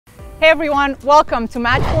Hey everyone, welcome to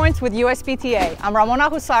Match Points with USPTA. I'm Ramona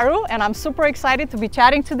Husaru and I'm super excited to be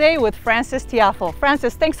chatting today with Frances Tiafoe.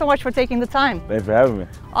 Frances, thanks so much for taking the time. Thanks for having me.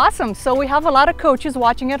 Awesome. So we have a lot of coaches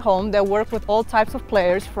watching at home that work with all types of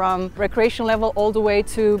players from recreation level all the way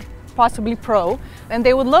to possibly pro, and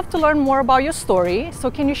they would love to learn more about your story. So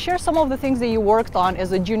can you share some of the things that you worked on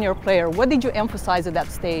as a junior player? What did you emphasize at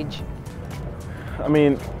that stage? I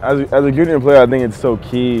mean, as a junior player, I think it's so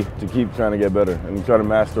key to keep trying to get better and try to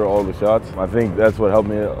master all the shots. I think that's what helped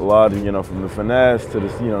me a lot, you know, from the finesse to the,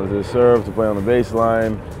 to the serve, to play on the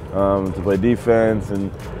baseline, to play defense,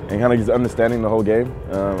 and kind of just understanding the whole game.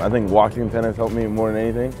 I think watching tennis helped me more than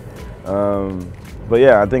anything. But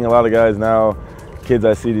yeah, I think a lot of guys now, kids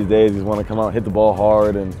I see these days, just want to come out, hit the ball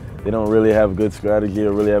hard, and they don't really have good strategy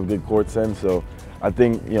or really have good court sense. So I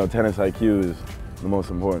think, tennis IQ is the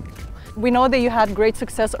most important. We know that you had great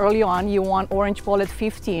success early on. You won Orange Ball at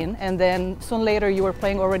 15, and then soon later you were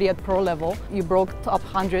playing already at pro level. You broke top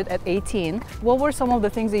 100 at 18. What were some of the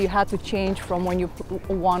things that you had to change from when you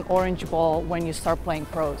won Orange Ball when you start playing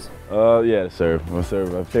pros? Yeah, my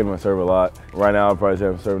serve. I've changed my serve a lot. Right now, I'd probably say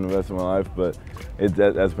I'm serving the best of my life, but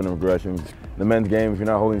that's been a progression. The men's game, if you're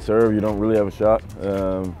not holding serve, you don't really have a shot.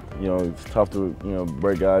 It's tough to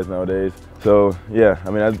break guys nowadays. So yeah, I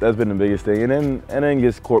mean that's been the biggest thing. And then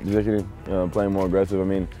just court positioning, playing more aggressive. I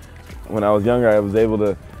mean, when I was younger, I was able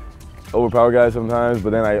to overpower guys sometimes,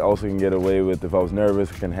 but then I also can get away with, if I was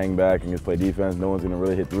nervous, I can hang back and just play defense. No one's gonna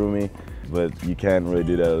really hit through me, but you can't really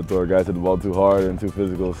do that. Throw guys at the ball too hard and too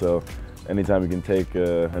physical. So anytime you can take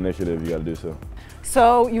initiative, you got to do so.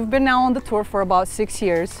 So you've been now on the tour for about 6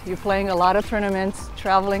 years. You're playing a lot of tournaments,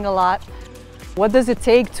 traveling a lot. What does it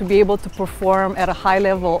take to be able to perform at a high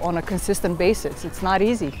level on a consistent basis? It's not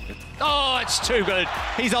easy. Oh, it's too good.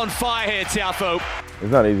 He's on fire here, Tiafoe.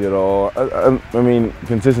 It's not easy at all. I mean,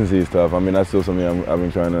 consistency is tough. I mean, that's still something I've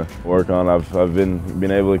been trying to work on. I've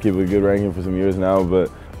been able to keep a good ranking for some years now, but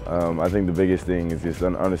I think the biggest thing is just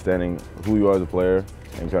understanding who you are as a player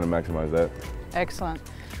and trying to maximize that. Excellent.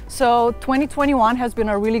 So 2021 has been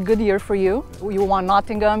a really good year for you. You won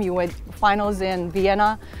Nottingham, you went finals in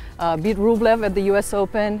Vienna, beat Rublev at the US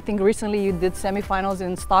Open. I think recently you did semifinals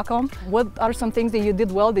in Stockholm. What are some things that you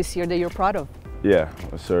did well this year that you're proud of? Yeah,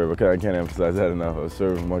 I serve. I can't emphasize that enough. I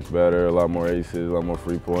serve much better, a lot more aces, a lot more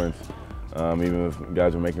free points. Even if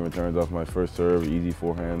guys are making returns off my first serve, easy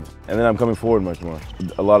forehands. And then I'm coming forward much more.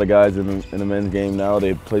 A lot of guys in the men's game now,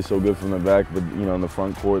 they play so good from the back, but in the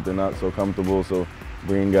front court, they're not so comfortable. So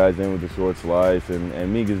bringing guys in with the short slice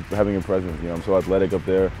and me just having a presence. I'm so athletic up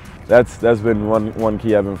there. That's been one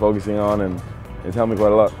key I've been focusing on, and it's helped me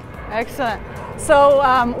quite a lot. Excellent. So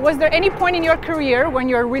was there any point in your career when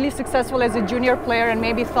you're really successful as a junior player and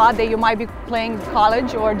maybe thought that you might be playing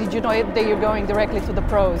college, or did you know that you're going directly to the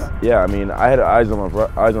pros? Yeah, I mean, I had eyes on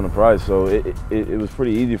the prize, so it was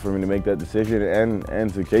pretty easy for me to make that decision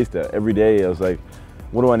and to chase that. Every day I was like,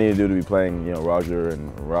 what do I need to do to be playing, Roger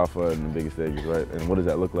and Rafa and the biggest stages, right? And what does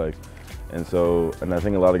that look like? And I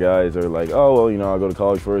think a lot of guys are like, oh, well, I'll go to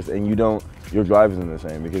college first, and your drive isn't the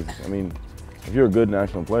same, because, I mean, if you're a good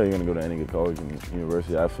national player, you're going to go to any good college and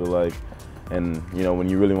university, I feel like. And, when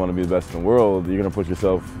you really want to be the best in the world, you're going to put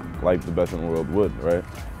yourself like the best in the world would, right?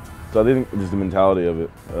 So I think just the mentality of it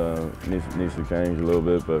needs to change a little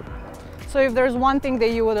bit. But so if there's one thing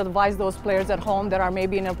that you would advise those players at home that are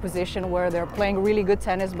maybe in a position where they're playing really good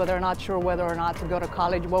tennis, but they're not sure whether or not to go to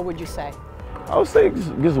college, what would you say? I would say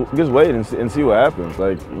just wait and see what happens.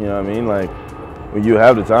 Like, you know what I mean? Like, when you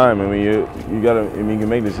have the time, I mean, you can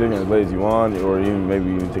make decisions as late as you want, or even maybe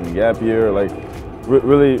even take a gap year. Like,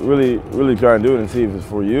 really try and do it and see if it's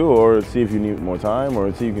for you, or see if you need more time, or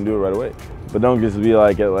see if you can do it right away. But don't just be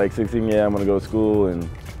like, at 16, yeah, I'm gonna go to school and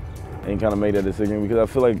kind of make that decision, because I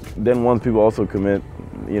feel like then once people also commit,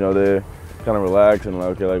 they're kind of relaxed and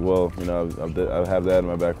like, okay, like, well, I have that in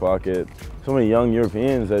my back pocket. So many young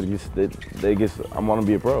Europeans that I want to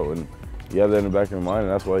be a pro, and you have that in the back of your mind, and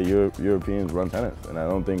that's why Europeans run tennis. And I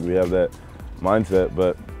don't think we have that mindset,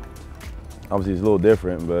 but obviously it's a little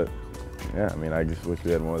different, but yeah, I mean, I just wish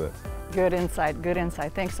we had more of that. Good insight, good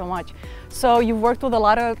insight. Thanks so much. So you've worked with a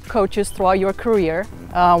lot of coaches throughout your career.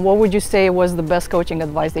 What would you say was the best coaching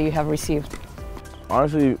advice that you have received?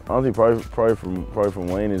 Honestly, probably from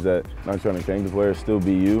Wayne is that not trying to change the player, still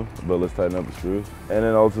be you, but let's tighten up the screws. And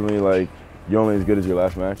then ultimately, like, you're only as good as your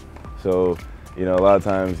last match. So, a lot of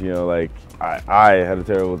times, like, I had a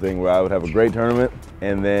terrible thing where I would have a great tournament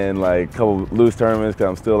and then like a couple loose tournaments, because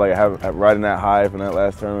I'm still like riding that high from that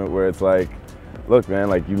last tournament where it's like, look, man,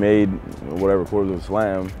 like, you made whatever quarters of a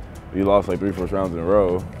slam, you lost like 3 first rounds in a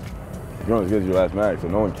row. You're only as good as your last match, so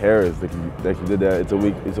no one cares that you did that. It's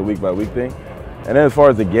a week by week thing. And then as far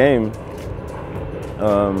as the game,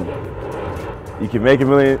 you can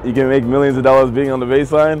make millions of dollars being on the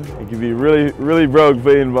baseline. You can be really broke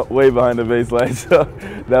being way behind the baseline. So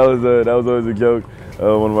that was always a joke.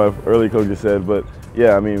 One of my early coaches said. But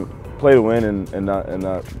yeah, I mean, play to win and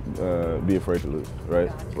not be afraid to lose,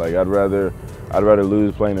 right? Like I'd rather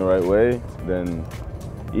lose playing the right way than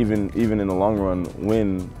even in the long run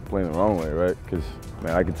win playing the wrong way, right? Because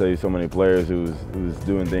man, I can tell you so many players who's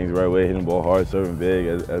doing things the right way, hitting the ball hard, serving big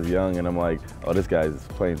as young, and I'm like, oh, this guy's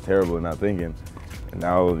playing terrible and not thinking. And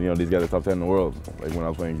now, you know, these guys are top 10 in the world, like when I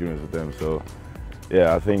was playing juniors with them. So,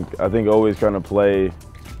 yeah, I think always trying to play,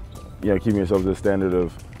 you know, keeping yourself to the standard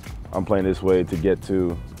of I'm playing this way to get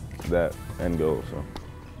to that end goal. So.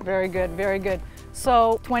 Very good, very good.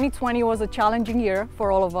 So 2020 was a challenging year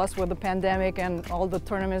for all of us with the pandemic and all the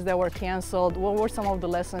tournaments that were canceled. What were some of the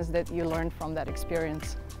lessons that you learned from that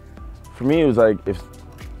experience? For me, it was like if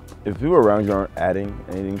people around you aren't adding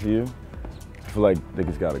anything to you, I feel like they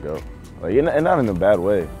just gotta go. Like, and not in a bad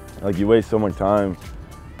way. Like you waste so much time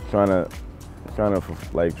trying to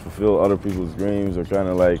like fulfill other people's dreams or trying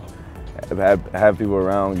to like have people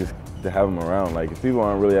around just to have them around. Like if people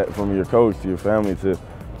aren't really from your coach to your family to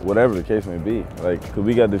whatever the case may be. Like, cause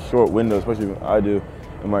we got this short window, especially I do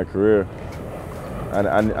in my career. I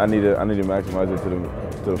need to maximize it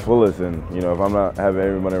to the fullest. And you know, if I'm not having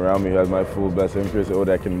everybody around me who has my full best interest or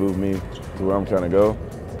that can move me to where I'm trying to go,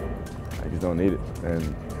 I just don't need it.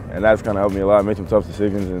 And that's kind of helped me a lot. I made some tough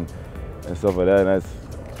decisions and stuff like that. And that's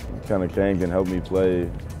kind of changed and helped me play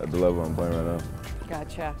at the level I'm playing right now.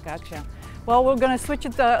 Gotcha, gotcha. Well, we're going to switch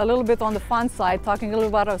it a little bit on the fun side, talking a little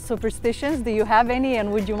about our superstitions. Do you have any,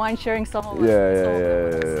 and would you mind sharing some of them?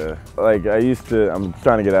 Yeah. Like I'm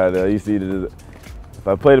trying to get out of there. I used to eat it. If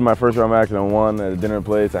I played in my first round match and I won at a dinner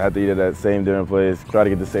place, I had to eat at that same dinner place, try to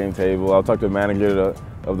get the same table. I'll talk to the manager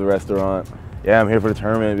of the restaurant. Yeah, I'm here for the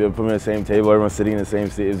tournament. They'll put me at the same table. Everyone's sitting in the same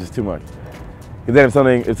seat. It's just too much. Because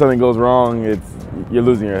then if something goes wrong, you're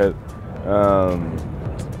losing your head.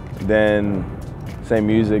 Then same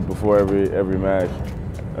music before every match.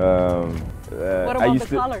 What about the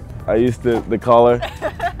collar? The collar.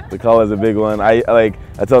 The collar is a big one. I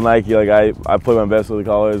tell Nike, like I play my best with the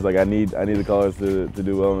collars. Like I need the collars to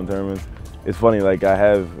do well in the tournaments. It's funny, like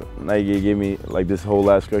Nike gave me, like this whole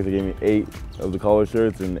last stretch, they gave me 8 of the collar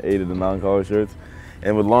shirts and 8 of the non-collar shirts.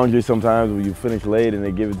 And with laundry sometimes when you finish late and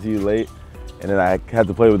they give it to you late, and then I had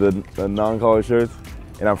to play with the non-collar shirts,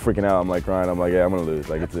 and I'm freaking out, I'm like crying, I'm like, yeah, I'm gonna lose.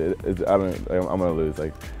 Like I'm gonna lose.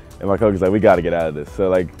 Like, and my coach is like, we gotta get out of this. So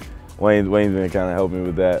like, Wayne's gonna kind of help me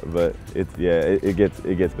with that, but it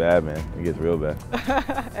gets bad, man. It gets real bad.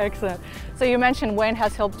 Excellent. So you mentioned Wayne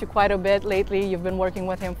has helped you quite a bit lately. You've been working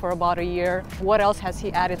with him for about a year. What else has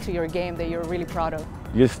he added to your game that you're really proud of?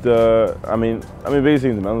 Just, I mean,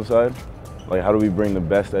 basically the mental side. Like, how do we bring the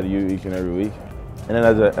best out of you each and every week? And then,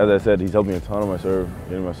 as I said, he's helped me a ton on my serve,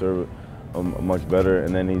 getting my serve much better.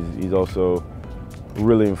 And then he's also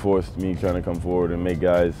really enforced me trying to come forward and make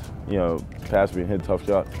guys, you know, pass me and hit tough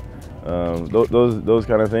shots. Those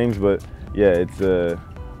kind of things, but yeah, it's the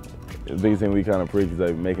biggest thing we kind of preach is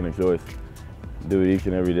like making a choice, do it each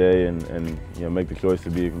and every day, and you know, make the choice to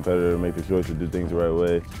be a competitor, make the choice to do things the right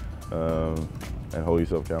way, and hold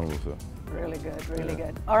yourself accountable. So really good, really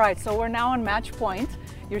good. All right, so we're now on match point.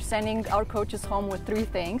 You're sending our coaches home with 3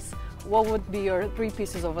 things. What would be your 3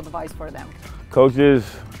 pieces of advice for them? Coaches,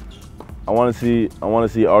 I want to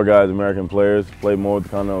see our guys, American players, play more with the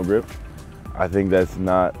continental grip. I think that's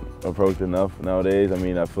not approached enough nowadays. I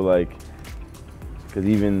mean, I feel like, because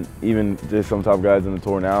even there's some top guys in the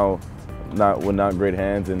tour now, with not great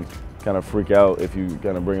hands, and kind of freak out if you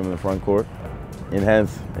kind of bring them in the front court.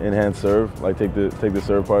 Enhance serve, like take the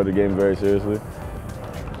serve part of the game very seriously,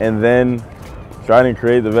 and then try to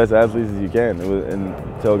create the best athletes as you can,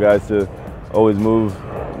 and tell guys to always move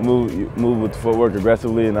with footwork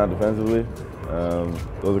aggressively and not defensively.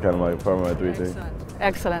 Those are kind of part of my 3 things.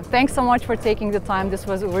 Excellent. Thanks so much for taking the time. This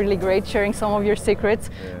was really great, sharing some of your secrets.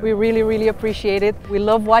 Yeah. We really appreciate it. We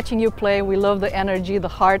love watching you play. We love the energy, the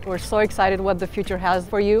heart. We're so excited what the future has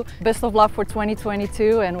for you. Best of luck for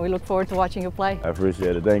 2022, and we look forward to watching you play. I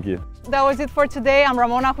appreciate it. Thank you. That was it for today. I'm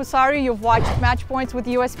Ramona Husaru. You've watched Match Points with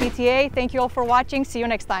USPTA. Thank you all for watching. See you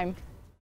next time.